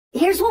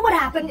Here's what would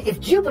happen if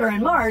Jupiter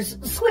and Mars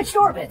switched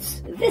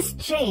orbits. This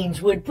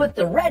change would put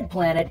the red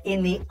planet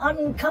in the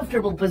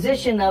uncomfortable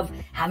position of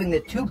having the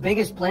two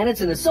biggest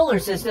planets in the solar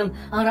system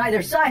on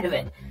either side of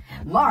it.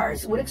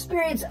 Mars would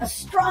experience a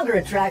stronger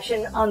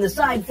attraction on the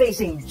side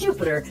facing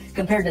Jupiter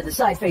compared to the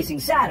side facing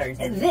Saturn,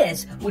 and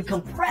this would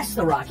compress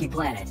the rocky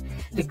planet.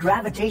 The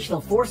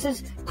gravitational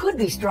forces could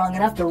be strong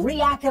enough to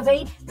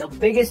reactivate the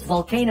biggest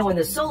volcano in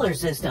the solar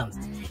system.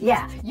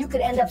 Yeah, you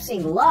could end up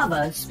seeing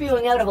lava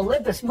spewing out of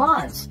Olympus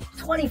Mons,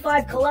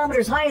 25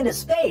 kilometers high into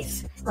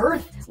space.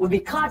 Earth would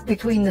be caught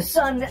between the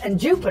Sun and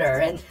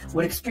Jupiter and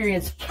would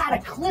experience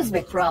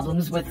cataclysmic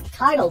problems with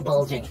tidal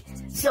bulging.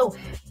 So,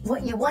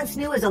 what you once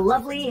knew as a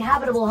lovely,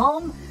 habitable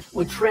home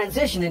would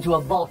transition into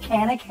a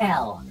volcanic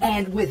hell.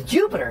 And with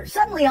Jupiter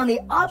suddenly on the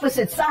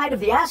opposite side of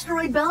the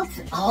asteroid belt,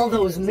 all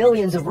those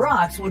millions of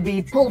rocks would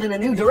be pulled in a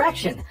new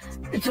direction,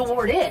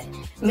 toward it,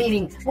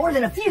 meaning more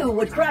than a few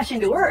would crash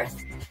into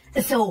Earth.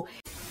 So,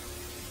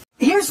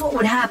 here's what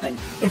would happen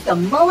if the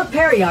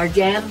Mullaperiyar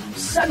Dam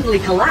suddenly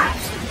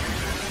collapsed.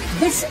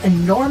 This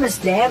enormous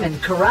dam in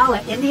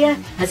Kerala, India,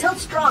 has held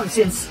strong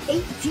since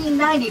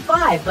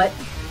 1895, but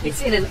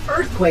it's in an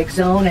earthquake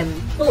zone and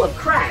full of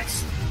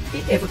cracks.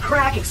 If a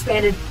crack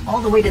expanded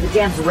all the way to the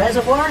dam's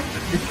reservoir,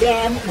 the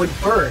dam would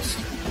burst.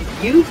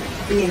 You'd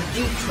be in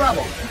deep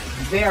trouble,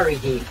 very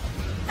deep.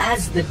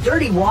 As the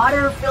dirty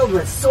water filled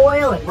with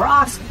soil and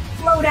rocks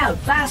flowed out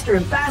faster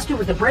and faster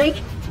with the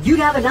break, you'd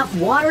have enough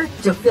water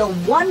to fill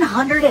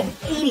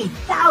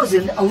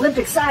 180,000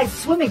 Olympic-sized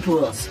swimming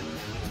pools.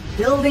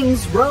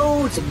 Buildings,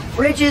 roads, and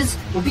bridges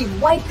would be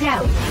wiped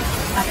out.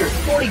 After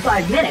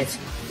 45 minutes,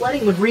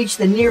 flooding would reach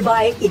the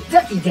nearby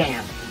Idukki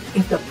Dam.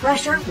 If the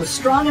pressure was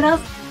strong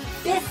enough,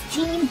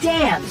 15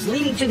 dams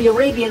leading to the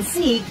Arabian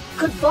Sea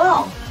could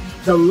fall.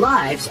 The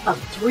lives of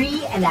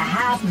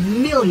 3.5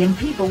 million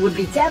people would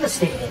be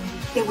devastated.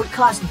 It would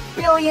cost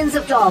billions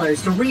of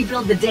dollars to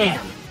rebuild the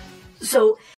dam. So,